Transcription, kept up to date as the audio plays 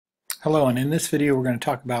Hello, and in this video we're going to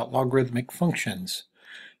talk about logarithmic functions.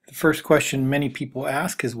 The first question many people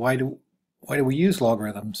ask is why do we use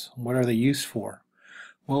logarithms? What are they used for?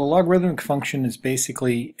 Well, a logarithmic function is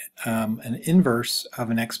basically an inverse of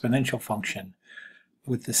an exponential function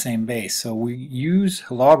with the same base. So we use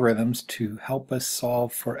logarithms to help us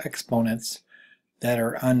solve for exponents that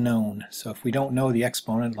are unknown. So if we don't know the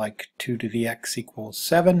exponent, like 2 to the x equals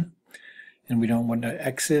 7, and we don't know what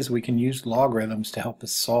x is, we can use logarithms to help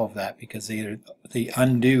us solve that because they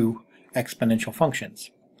undo exponential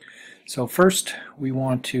functions. So first we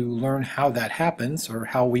want to learn how that happens, or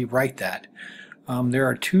how we write that. There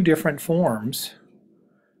are two different forms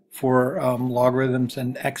for logarithms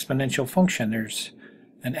and exponential function. There's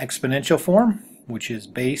an exponential form, which is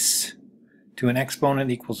base to an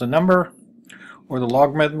exponent equals a number, or the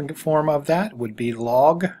logarithmic form of that would be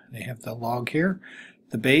log. They have the log here.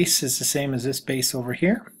 The base is the same as this base over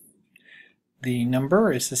here. The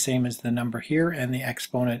number is the same as the number here, and the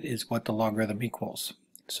exponent is what the logarithm equals.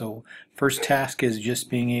 So first task is just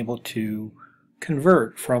being able to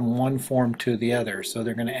convert from one form to the other. So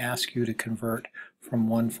they're going to ask you to convert from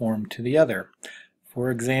one form to the other.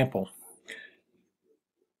 For example,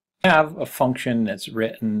 we have a function that's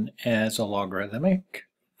written as a logarithmic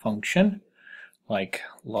function, like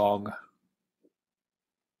log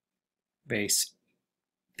base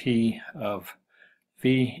p of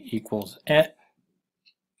v equals x,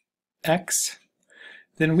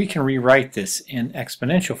 then we can rewrite this in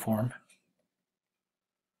exponential form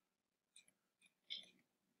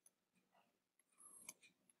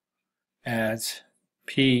as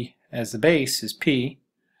p as the base is p,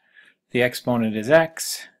 the exponent is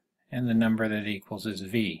x, and the number that it equals is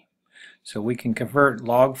v. So we can convert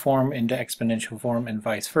log form into exponential form and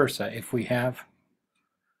vice versa. If we have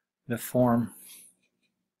the form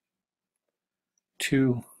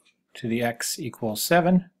 2 to the x equals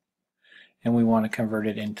 7, and we want to convert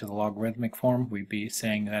it into the logarithmic form, we'd be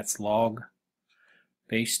saying that's log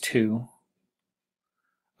base 2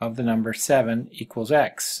 of the number 7 equals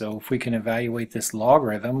x. So if we can evaluate this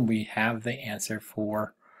logarithm, we have the answer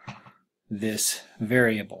for this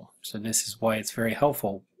variable. So this is why it's very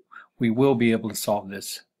helpful. We will be able to solve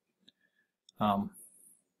this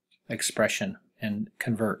expression and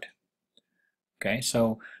convert. Okay,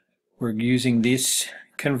 so we're using this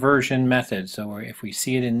conversion method. So if we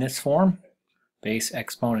see it in this form, base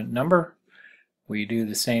exponent number, we do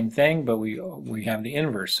the same thing, but we have the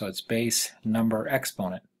inverse. So it's base number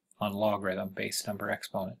exponent on logarithm, base number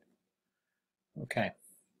exponent. Okay.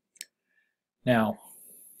 Now,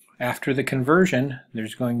 after the conversion,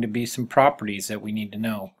 there's going to be some properties that we need to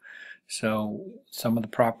know. So some of the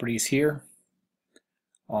properties here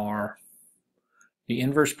are the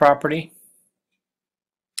inverse property,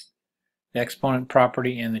 the exponent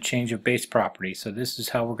property, and the change of base property. So this is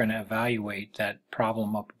how we're going to evaluate that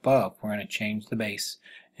problem up above. We're going to change the base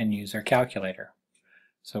and use our calculator.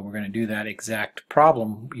 So we're going to do that exact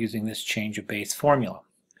problem using this change of base formula.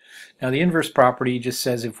 Now the inverse property just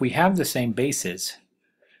says if we have the same bases,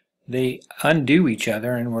 they undo each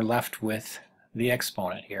other and we're left with the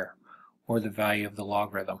exponent here, or the value of the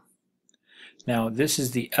logarithm. Now this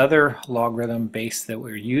is the other logarithm base that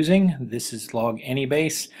we're using. This is log any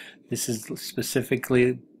base. This is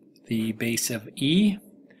specifically the base of e,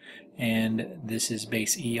 and this is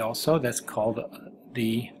base e also. That's called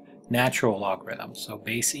the natural logarithm. So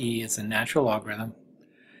base e is a natural logarithm,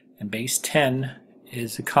 and base 10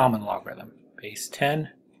 is a common logarithm. Base 10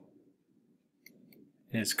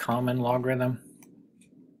 is common logarithm.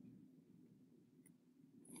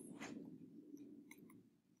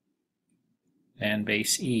 And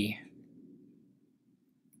base e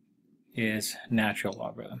is natural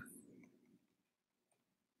logarithm.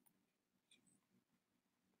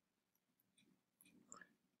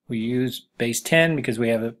 We use base 10 because we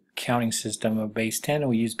have a counting system of base 10, and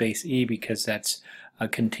we use base e because that's a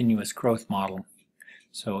continuous growth model.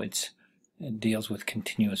 So it deals with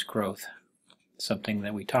continuous growth, something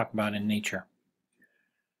that we talk about in nature.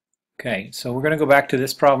 Okay, so we're going to go back to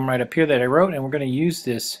this problem right up here that I wrote, and we're going to use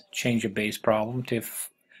this change of base problem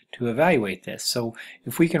to evaluate this. So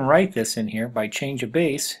if we can write this in here by change of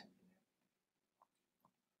base,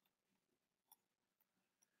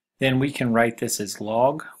 then we can write this as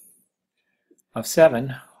log of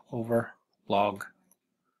 7 over log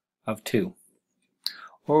of 2.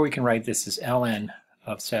 Or we can write this as ln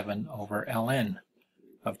of 7 over ln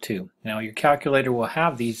of 2. Now your calculator will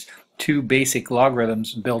have these two basic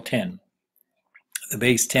logarithms built in. The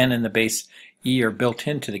base 10 and the base e are built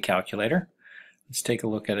into the calculator. Let's take a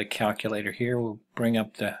look at a calculator here. We'll bring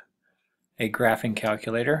up a graphing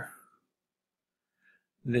calculator.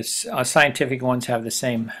 Scientific ones have the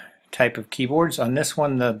same type of keyboards. On this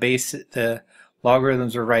one, the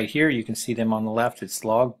logarithms are right here. You can see them on the left. It's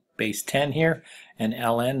log base 10 here, and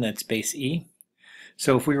ln, that's base e.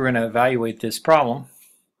 So if we were going to evaluate this problem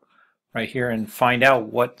right here and find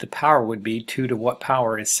out what the power would be, 2 to what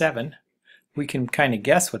power is 7, we can kind of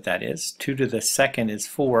guess what that is. 2 to the second is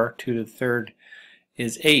 4, 2 to the third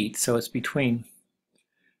is 8, so it's between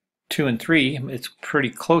 2 and 3. It's pretty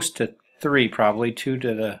close to 3 probably. 2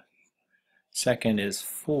 to the second is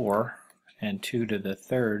 4, and 2 to the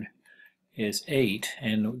third is 8,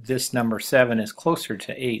 and this number 7 is closer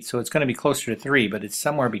to 8, so it's going to be closer to 3, but it's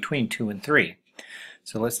somewhere between 2 and 3.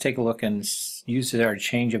 So let's take a look and use our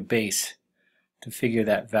change of base to figure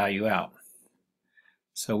that value out.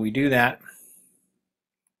 So we do that.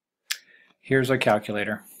 Here's our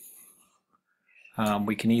calculator.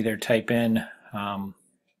 We can either type in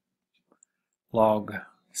log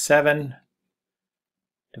 7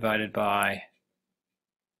 divided by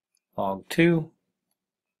log 2.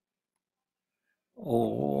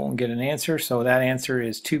 We'll get an answer. So that answer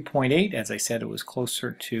is 2.8. As I said, it was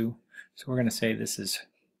closer to, so we're going to say this is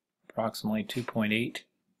approximately 2.8.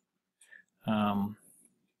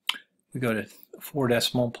 We go to 4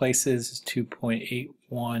 decimal places,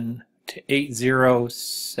 2.81 to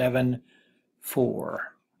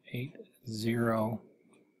 8074.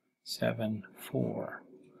 8074.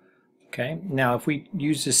 Okay, now if we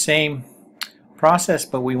use the same process,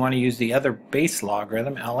 but we want to use the other base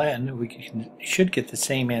logarithm, ln, we should get the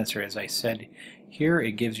same answer. As I said here,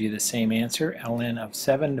 it gives you the same answer, ln of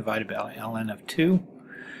 7 divided by ln of 2,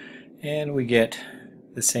 and we get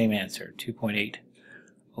the same answer,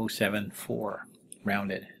 2.8074,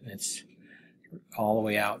 rounded. It's all the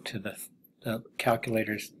way out to the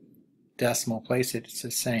calculator's decimal place. It's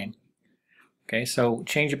the same. Okay, so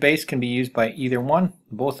change of base can be used by either one.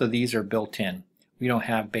 Both of these are built in. We don't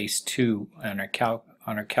have base 2 on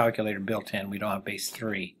our calculator built in. We don't have base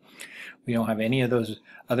 3. We don't have any of those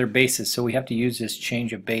other bases, so we have to use this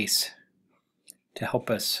change of base to help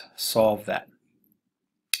us solve that.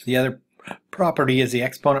 The other property is the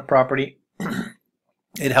exponent property.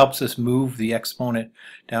 It helps us move the exponent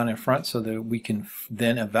down in front so that we can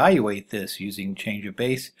then evaluate this using change of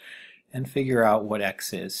base and figure out what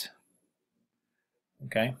x is.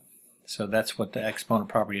 Okay, so that's what the exponent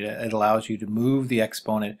property does. It allows you to move the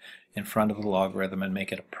exponent in front of the logarithm and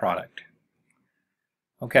make it a product.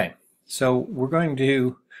 Okay, so we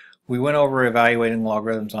went over evaluating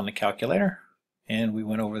logarithms on the calculator, and we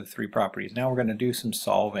went over the 3 properties. Now we're going to do some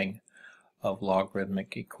solving of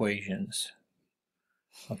logarithmic equations.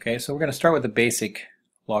 Okay, so we're going to start with the basic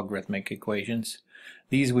logarithmic equations.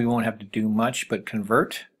 These we won't have to do much but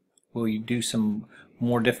convert. We'll do some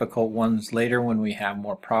more difficult ones later when we have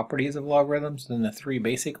more properties of logarithms than the 3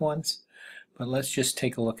 basic ones. But let's just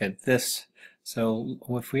take a look at this. So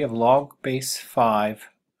if we have log base 5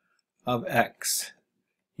 of x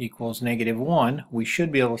equals -1, we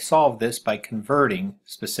should be able to solve this by converting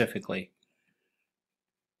specifically.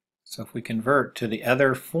 So if we convert to the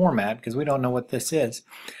other format, because we don't know what this is,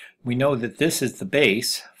 we know that this is the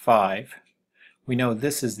base, 5. We know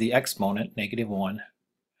this is the exponent, -1,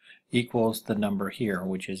 equals the number here,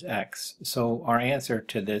 which is x. So our answer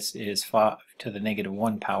to this is 5 to the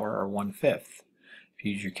 -1 power, or 1/5. If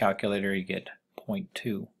you use your calculator, you get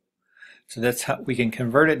 0.2. So that's how we can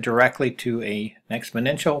convert it directly to an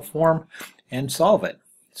exponential form and solve it.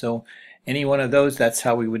 So any one of those, that's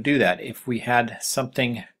how we would do that. If we had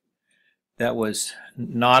something that was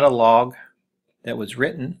not a log that was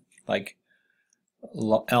written, like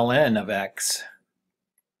ln of x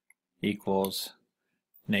equals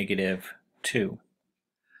 -2.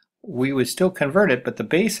 We would still convert it, but the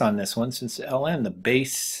base on this one, since ln, the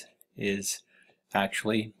base is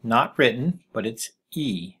actually not written, but it's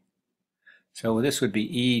e. So this would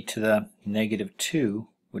be e to the -2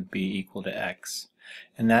 would be equal to x.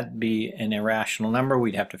 And that'd be an irrational number.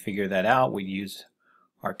 We'd have to figure that out. We'd use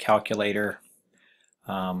our calculator.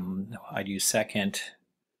 I'd use second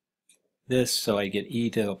this, so I get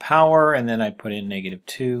e to the power, and then I put in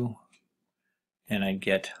 -2, and I'd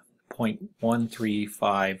get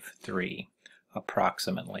 0.1353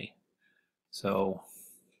 approximately. So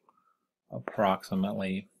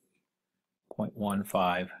approximately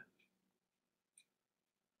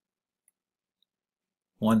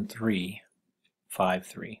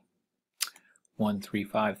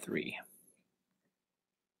 0.1353.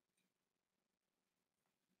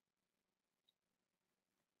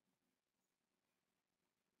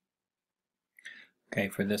 Okay,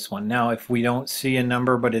 for this one. Now if we don't see a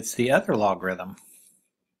number, but it's the other logarithm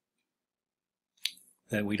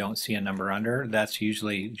that we don't see a number under, that's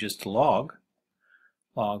usually just a log.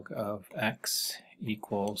 Log of x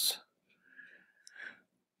equals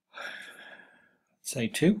say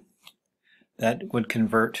 2. That would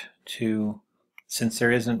convert to, since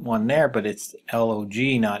there isn't one there, but it's log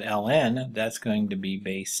not ln, that's going to be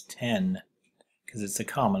base 10 because it's a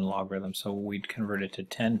common logarithm. So we'd convert it to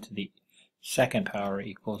 10 to the second power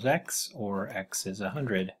equals x, or x is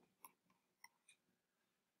 100.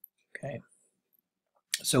 Okay,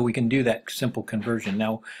 so we can do that simple conversion.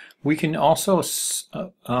 Now we can also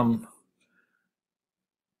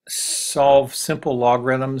solve simple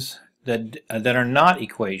logarithms that are not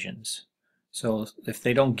equations. So if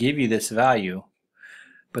they don't give you this value,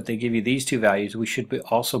 but they give you these two values, we should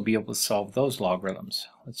also be able to solve those logarithms.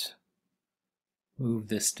 Let's move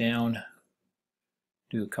this down,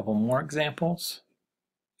 do a couple more examples.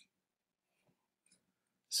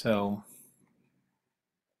 So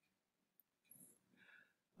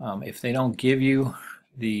if they don't give you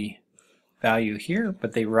the value here,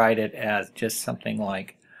 but they write it as just something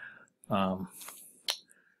like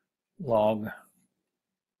log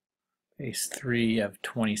base 3 of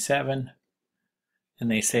 27,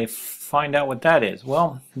 and they say find out what that is.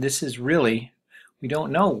 Well, this is really, we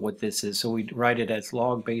don't know what this is, so we write it as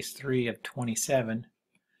log base 3 of 27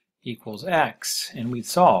 equals x, and we'd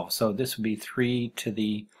solve. So this would be 3 to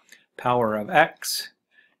the power of x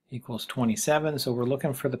equals 27. So we're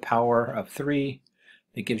looking for the power of 3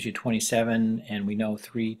 that gives you 27, and we know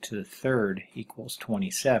 3 to the third equals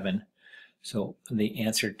 27. So the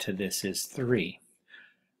answer to this is 3.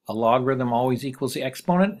 A logarithm always equals the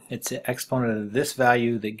exponent. It's the exponent of this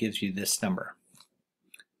value that gives you this number.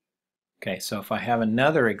 Okay, so if I have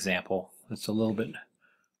another example that's a little bit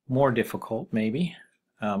more difficult, maybe,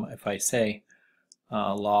 if I say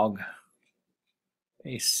log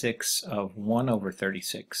base 6 of 1 over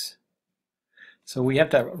 36. So we have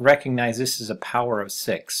to recognize this is a power of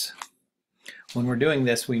 6. When we're doing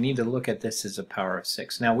this, we need to look at this as a power of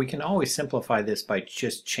 6. Now we can always simplify this by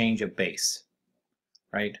just change a base,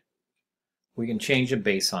 right? We can change a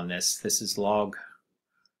base on this. This is log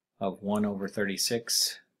of 1 over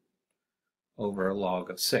 36 over a log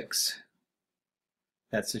of 6.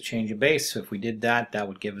 That's the change of base. So if we did that, that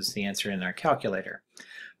would give us the answer in our calculator.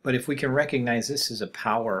 But if we can recognize this is a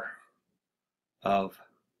power of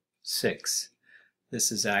 6,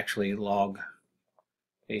 this is actually log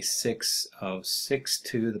base 6 of 6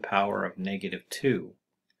 to the power of negative 2.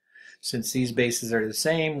 Since these bases are the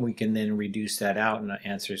same, we can then reduce that out, and the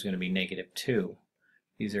answer is going to be negative 2.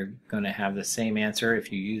 These are going to have the same answer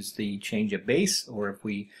if you use the change of base, or if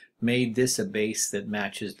we made this a base that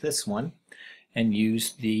matches this one and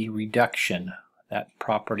use the reduction, that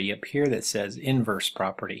property up here that says inverse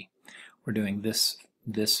property. We're doing this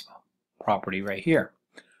property right here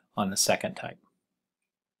on the second type.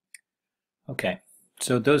 Okay,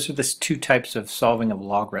 so those are the two types of solving of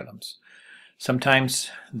logarithms.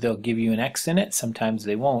 Sometimes they'll give you an x in it, sometimes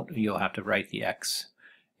they won't. You'll have to write the x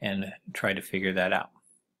and try to figure that out.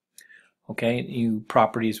 Okay, new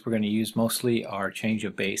properties we're going to use mostly are change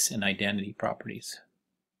of base and identity properties.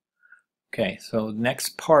 Okay, so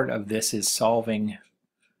next part of this is solving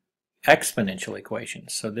exponential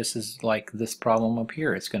equations. So this is like this problem up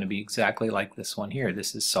here. It's going to be exactly like this one here.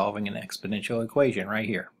 This is solving an exponential equation right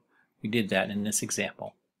here. We did that in this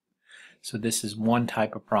example. So this is one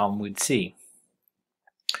type of problem we'd see.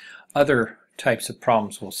 Other types of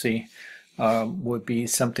problems we'll see would be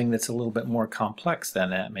something that's a little bit more complex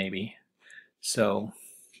than that, maybe. So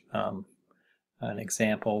an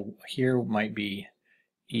example here might be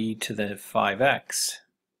e to the 5x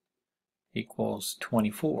equals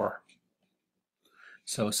 24.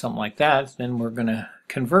 So something like that, then we're going to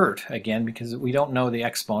convert again, because we don't know the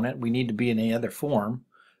exponent. We need to be in any other form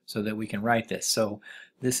so that we can write this. So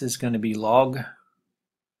this is going to be log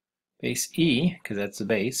base e, because that's the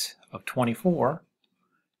base, of 24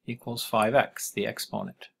 equals 5x, the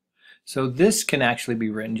exponent. So this can actually be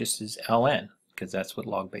written just as ln, because that's what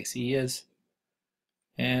log base e is.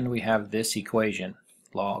 And we have this equation,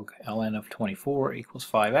 log ln of 24 equals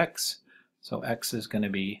 5x. So x is going to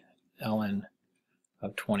be ln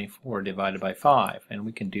of 24 divided by 5. And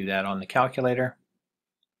we can do that on the calculator.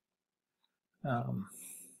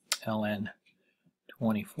 Ln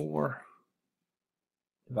 24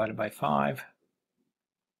 divided by 5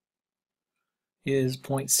 is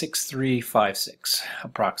 0.6356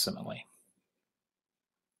 approximately.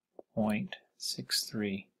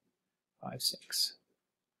 0.6356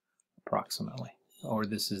 approximately. Or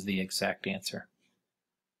this is the exact answer.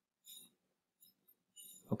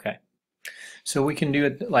 Okay. So we can do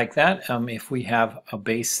it like that. If we have a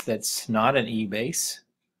base that's not an e base,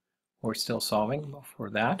 we're still solving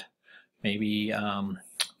for that. Maybe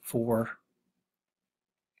 4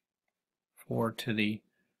 to the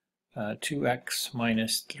 2x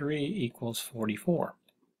minus 3 equals 44.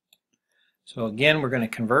 So again, we're going to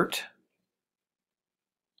convert.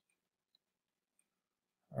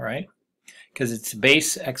 All right, because it's a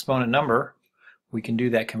base exponent number, we can do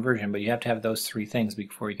that conversion, but you have to have those three things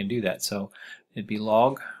before you can do that. So it'd be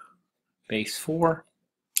log base 4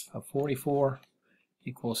 of 44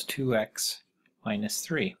 equals 2x minus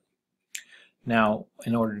 3. Now,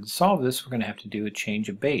 in order to solve this, we're going to have to do a change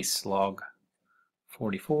of base. Log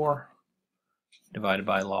 44 divided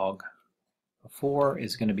by log of 4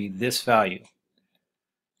 is going to be this value.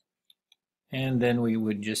 And then we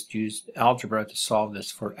would just use algebra to solve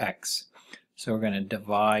this for x. So we're going to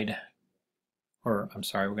divide, or I'm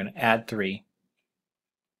sorry, we're going to add 3.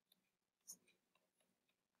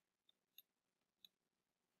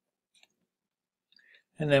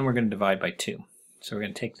 And then we're going to divide by 2. So we're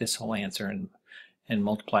going to take this whole answer and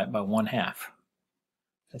multiply it by 1/2.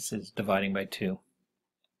 This is dividing by 2.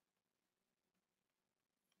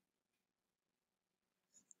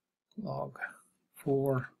 Log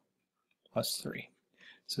 4 plus 3.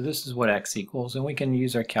 So this is what x equals, and we can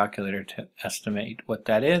use our calculator to estimate what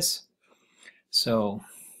that is. So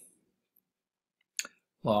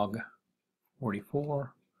log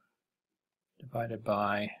 44 divided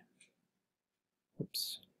by,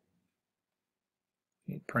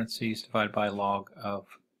 parentheses, divided by log of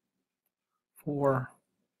 4,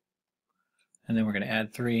 and then we're going to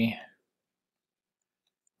add 3.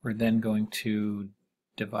 We're then going to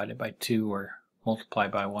divide it by 2 or multiply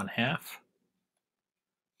by 1/2,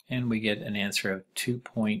 and we get an answer of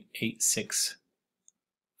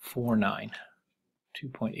 2.8649.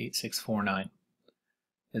 2.8649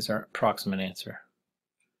 is our approximate answer.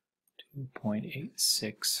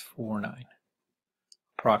 2.8649.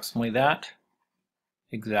 Approximately that,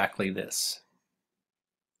 exactly this.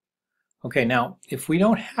 Okay, now if we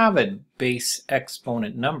don't have a base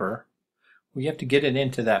exponent number, we have to get it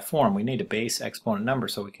into that form. We need a base exponent number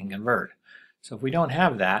so we can convert. So if we don't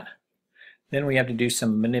have that, then we have to do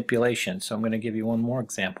some manipulation. So I'm going to give you one more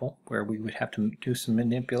example where we would have to do some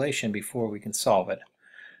manipulation before we can solve it.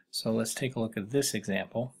 So let's take a look at this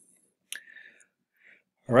example.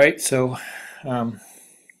 All right, so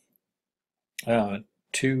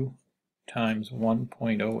 2 times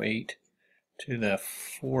 1.08 to the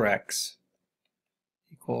 4x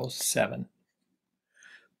equals 7.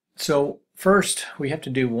 So first we have to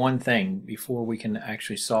do one thing before we can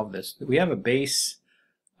actually solve this. We have a base,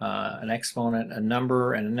 an exponent, a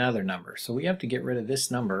number, and another number. So we have to get rid of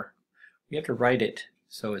this number. We have to write it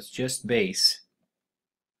so it's just base.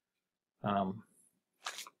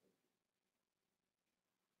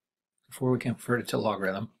 Before we convert it to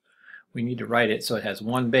logarithm, we need to write it so it has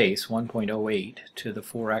one base, 1.08 to the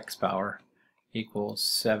 4x power equals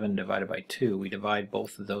 7 divided by 2. We divide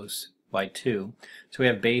both of those by 2. So we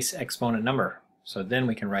have base exponent number. So then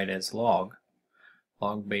we can write it as log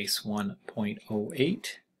base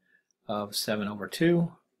 1.08 of 7 over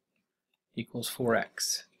 2 equals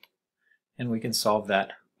 4x. And we can solve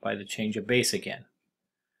that by the change of base again.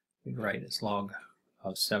 We write as log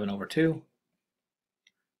of 7 over 2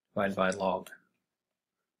 divided by log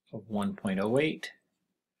of 1.08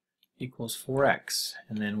 equals 4x.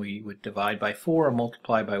 And then we would divide by 4 or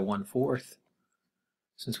multiply by 1/4.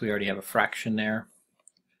 Since we already have a fraction there,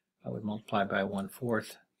 I would multiply by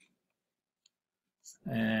 1/4.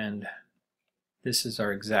 And this is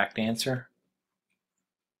our exact answer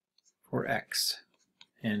for x.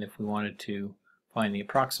 And if we wanted to find the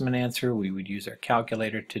approximate answer, we would use our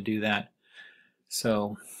calculator to do that.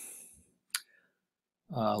 So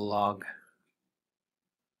log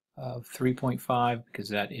of 3.5, because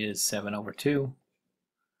that is 7 over 2,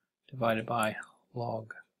 divided by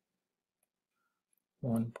log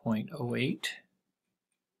 1.08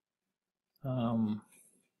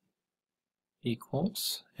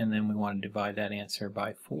 equals, and then we want to divide that answer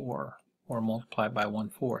by 4 or multiply by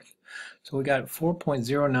 1/4. So we got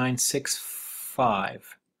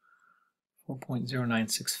 4.0965.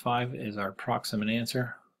 4.0965 is our approximate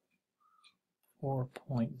answer.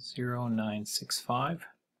 4.0965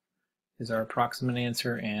 is our approximate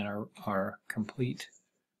answer, and our complete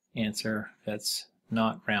answer that's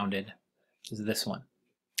not rounded is this one.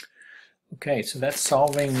 Okay, so that's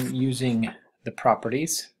solving using the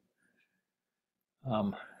properties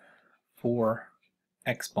for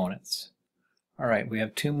exponents. All right, we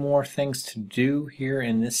have 2 more things to do here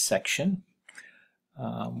in this section.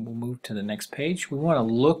 We'll move to the next page. We want to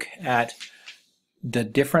look at the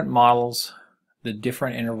different models, the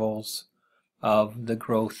different intervals of the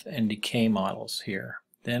growth and decay models here.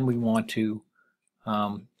 Then we want to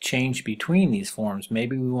change between these forms.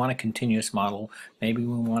 Maybe we want a continuous model, maybe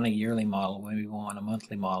we want a yearly model, maybe we want a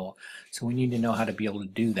monthly model. So we need to know how to be able to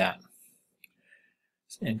do that.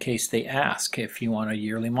 In case they ask if you want a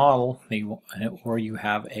yearly model or you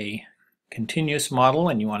have a continuous model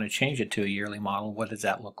and you want to change it to a yearly model, what does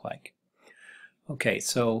that look like? Okay,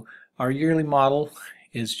 so our yearly model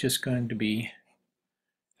is just going to be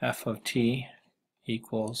f of t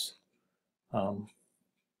equals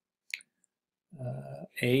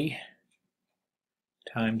a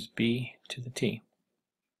times b to the t.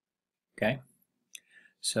 Okay,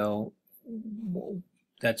 so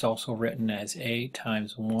that's also written as a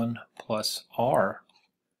times 1 plus r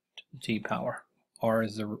to the t power. R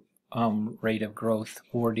is the rate of growth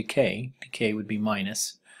or decay. Decay would be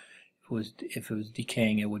minus. If it was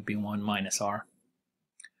decaying, it would be 1 minus r.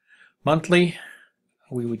 Monthly,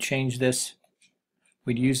 we would change this.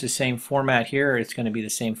 We'd use the same format here. It's going to be the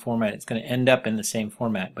same format. It's going to end up in the same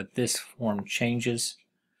format, but this form changes.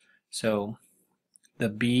 So the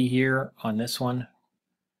b here on this one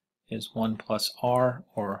is 1 plus r,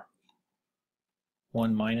 or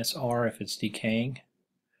 1 minus r if it's decaying.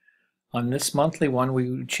 On this monthly one, we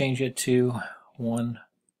would change it to 1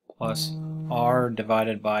 plus r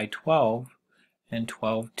divided by 12, and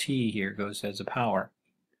 12t here goes as a power.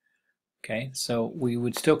 Okay, so we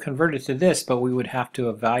would still convert it to this, but we would have to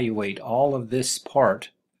evaluate all of this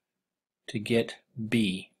part to get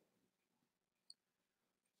b.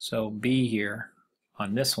 So b here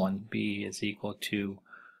on this one, b is equal to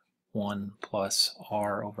 1 plus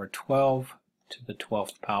r over 12 to the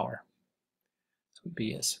 12th power. That's what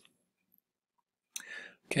b is.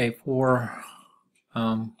 Okay, for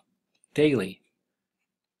daily,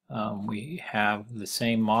 we have the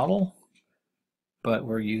same model, but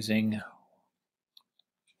we're using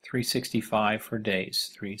 365 for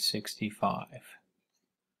days.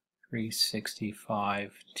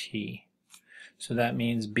 365t. So that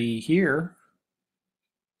means b here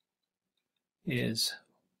is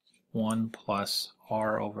 1 plus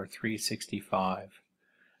r over 365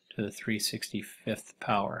 to the 365th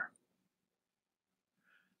power.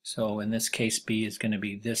 So in this case, b is going to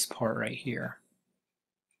be this part right here.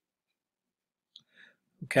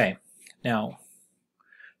 Okay, now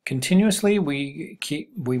continuously we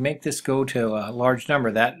make this go to a large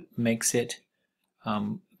number. That makes it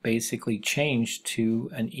basically change to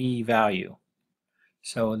an e value.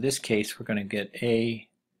 So in this case, we're going to get a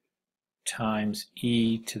times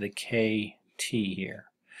e to the kt here.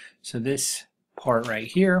 So this part right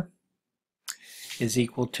here is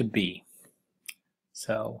equal to b.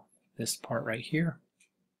 So this part right here,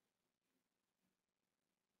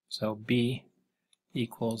 so b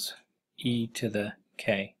equals e to the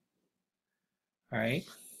k. All right.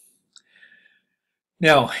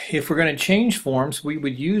 Now, if we're going to change forms, we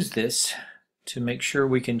would use this to make sure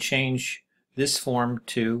we can change this form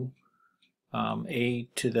to a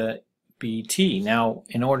to the bt. Now,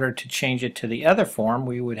 in order to change it to the other form,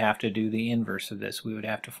 we would have to do the inverse of this. We would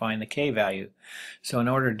have to find the k value. So in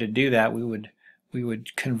order to do that, we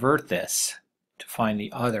would convert this to find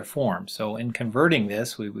the other form. So in converting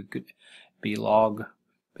this, we would be log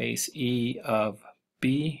base e of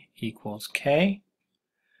b equals k.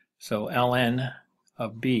 So ln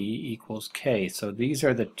of b equals k. So these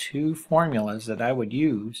are the two formulas that I would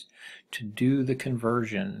use to do the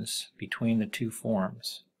conversions between the two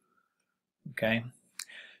forms. Okay.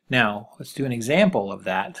 Now let's do an example of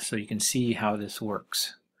that so you can see how this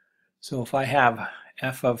works. So if I have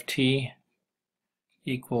f of t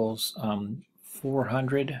equals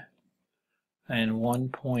 400 and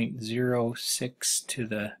 1.06 to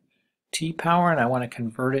the t power, and I want to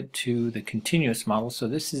convert it to the continuous model. So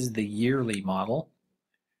this is the yearly model.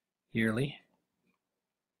 Yearly.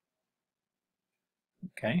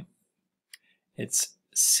 Okay. It's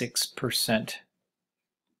 6%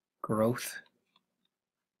 growth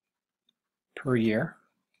per year.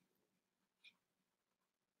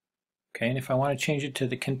 Okay, and if I want to change it to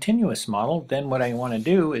the continuous model, then what I want to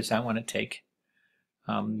do is I want to take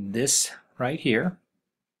this right here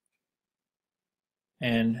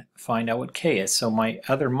and find out what k is. So my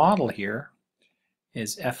other model here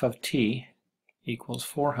is f of t equals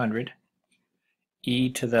 400 e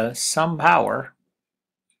to the some power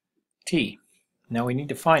t. Now we need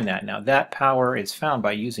to find that. Now that power is found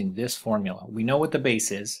by using this formula. We know what the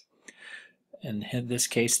base is. In this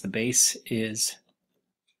case, the base is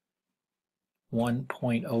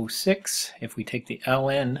 1.06. If we take the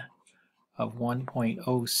ln of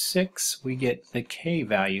 1.06, we get the k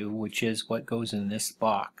value, which is what goes in this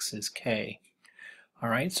box, is k.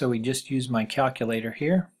 Alright, so we just use my calculator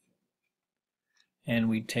here, and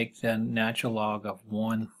we take the natural log of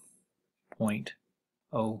 1.06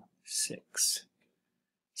 0.06.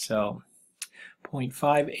 So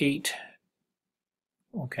 0.58.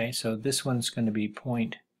 Okay, so this one's going to be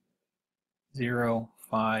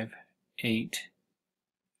 0.058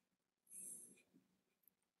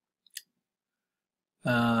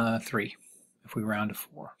 3 if we round to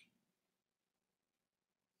 4.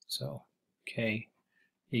 So K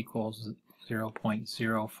equals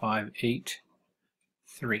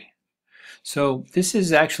 0.0583. So this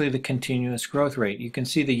is actually the continuous growth rate. You can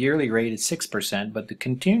see the yearly rate is 6%, but the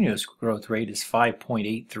continuous growth rate is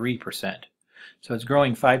 5.83%. So it's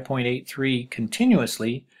growing 5.83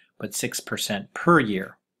 continuously, but 6% per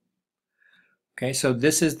year. Okay, so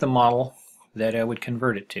this is the model that I would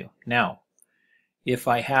convert it to. Now, if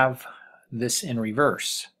I have this in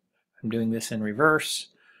reverse, I'm doing this in reverse,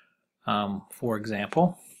 for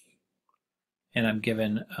example, and I'm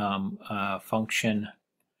given a function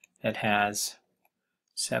that has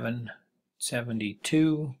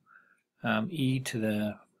 772 e to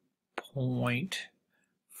the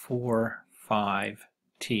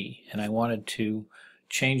 0.45t, and I wanted to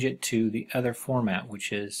change it to the other format,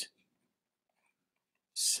 which is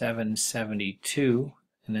 772,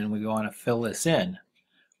 and then we want to fill this in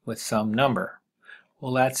with some number.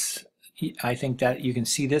 Well, I think that you can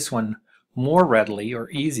see this one more readily or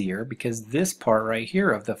easier because this part right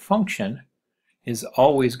here of the function is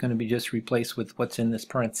always going to be just replaced with what's in this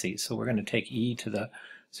parentheses. So we're going to take e to the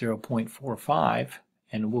 0.45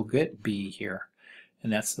 and we'll get b here.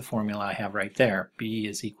 And that's the formula I have right there. B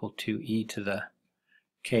is equal to e to the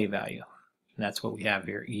k value. And that's what we have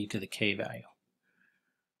here, e to the k value.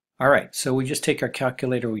 Alright, so we just take our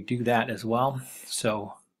calculator, we do that as well.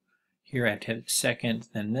 So here I have to hit second,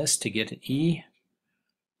 then this to get to e,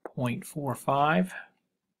 0.45,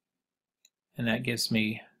 and that gives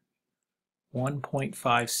me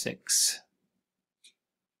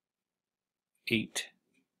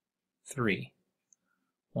 1.5683.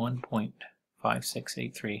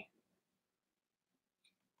 1.5683.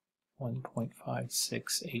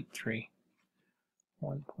 1.5683.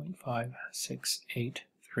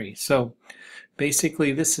 1.5683. So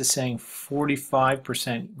basically this is saying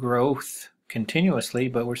 45% growth continuously,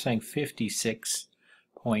 but we're saying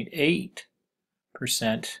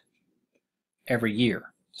 56.8% every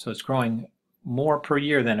year. So it's growing more per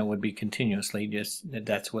year than it would be continuously. Just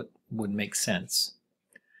that's what would make sense.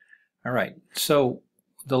 All right, so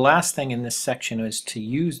the last thing in this section is to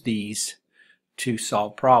use these to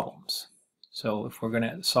solve problems. So if we're going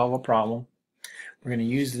to solve a problem, we're going to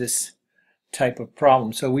use this type of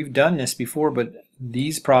problem. So we've done this before, but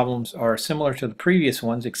these problems are similar to the previous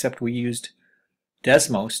ones, except we used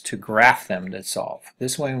Desmos to graph them to solve.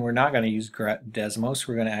 This one we're not going to use Desmos,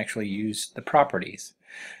 we're going to actually use the properties.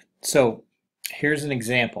 So here's an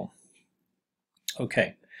example.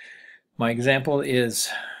 Okay, my example is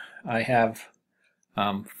I have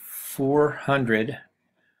 400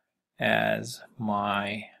 as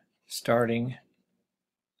my starting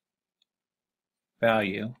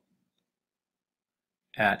value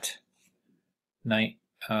at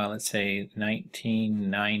let's say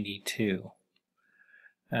 1992.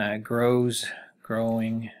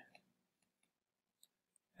 Growing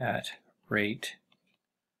at rate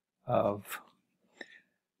of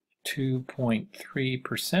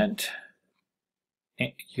 2.3%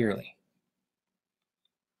 yearly.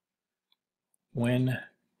 When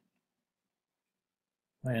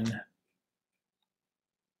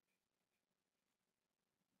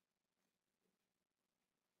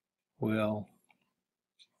will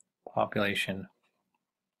population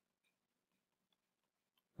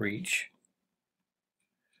reach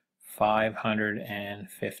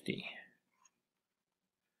 550?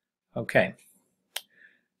 Okay,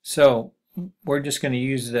 so we're just going to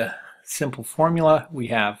use the simple formula. We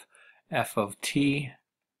have f of t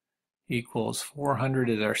equals 400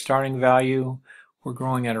 is our starting value. We're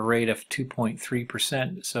growing at a rate of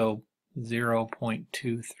 2.3%, so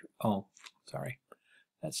 0.23, oh, sorry,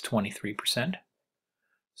 that's 23%.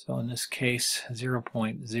 So in this case,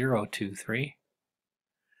 0.023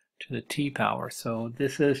 to the t power. So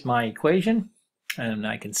this is my equation, and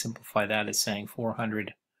I can simplify that as saying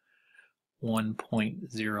 400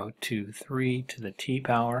 1.023 to the t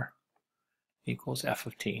power equals f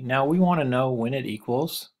of t. Now we want to know when it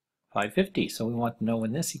equals 550, so we want to know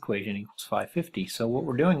when this equation equals 550. So what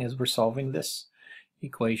we're doing is we're solving this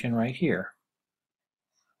equation right here.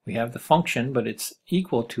 We have the function, but it's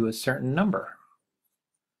equal to a certain number.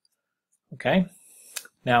 Okay,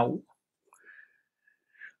 now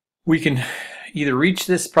we can either reach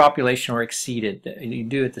this population or exceed it. You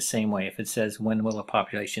do it the same way. If it says when will a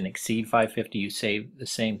population exceed 550, you say the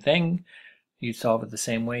same thing. you'd solve it the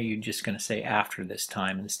same way. You're just going to say after this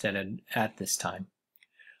time instead of at this time.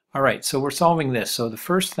 Alright, so we're solving this. So the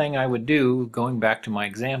first thing I would do, going back to my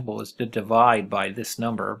example, is to divide by this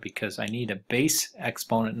number because I need a base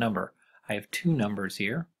exponent number. I have two numbers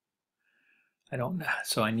here.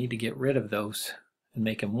 So I need to get rid of those and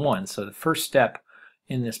make them 1. So the first step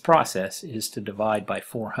in this process is to divide by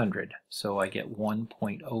 400. So I get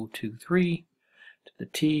 1.023 to the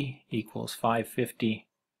t equals 550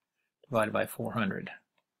 divided by 400.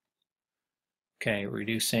 Okay,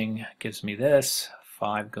 reducing gives me this.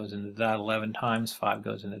 5 goes into that 11 times, 5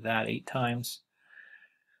 goes into that 8 times.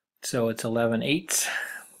 So it's 11/8.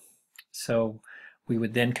 So we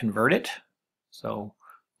would then convert it. So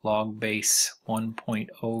log base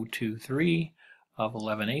 1.023 of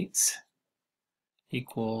 11/8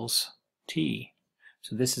 equals t.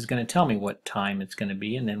 So this is going to tell me what time it's going to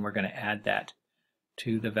be, and then we're going to add that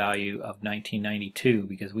to the value of 1992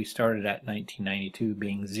 because we started at 1992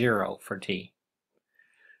 being 0 for t.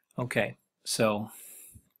 Okay, so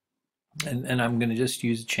and I'm going to just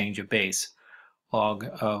use a change of base. Log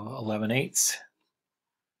of 11/8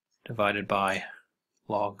 divided by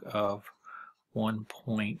log of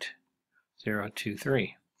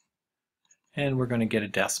 1.023. And we're going to get a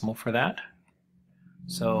decimal for that.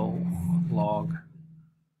 So log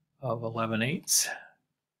of 11/8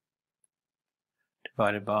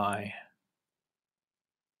 divided by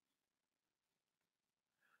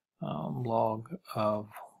log of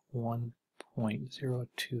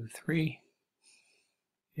 1.023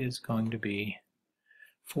 is going to be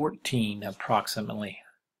 14 approximately,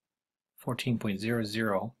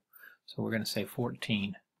 14.00. So we're going to say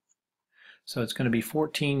 14. So it's going to be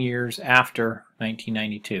 14 years after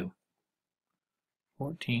 1992.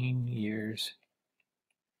 14 years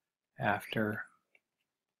after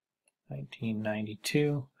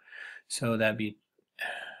 1992. So that'd be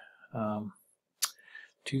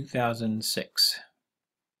 2006.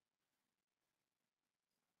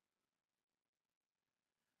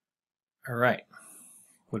 All right,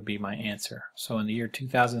 would be my answer. So in the year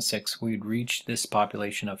 2006, we'd reach this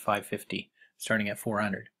population of 550, starting at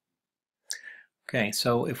 400. Okay,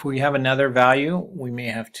 so if we have another value, we may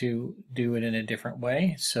have to do it in a different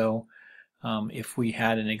way. So if we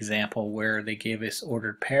had an example where they gave us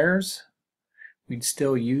ordered pairs, we'd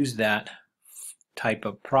still use that type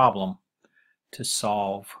of problem to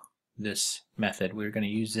solve this method. We're going to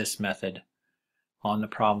use this method on the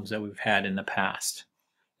problems that we've had in the past.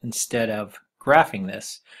 Instead of graphing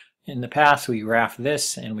this, in the past we graphed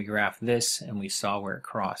this and we graphed this and we saw where it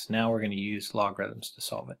crossed. Now we're going to use logarithms to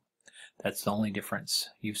solve it. That's the only difference.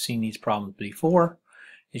 You've seen these problems before.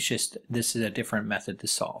 It's just this is a different method to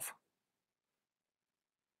solve.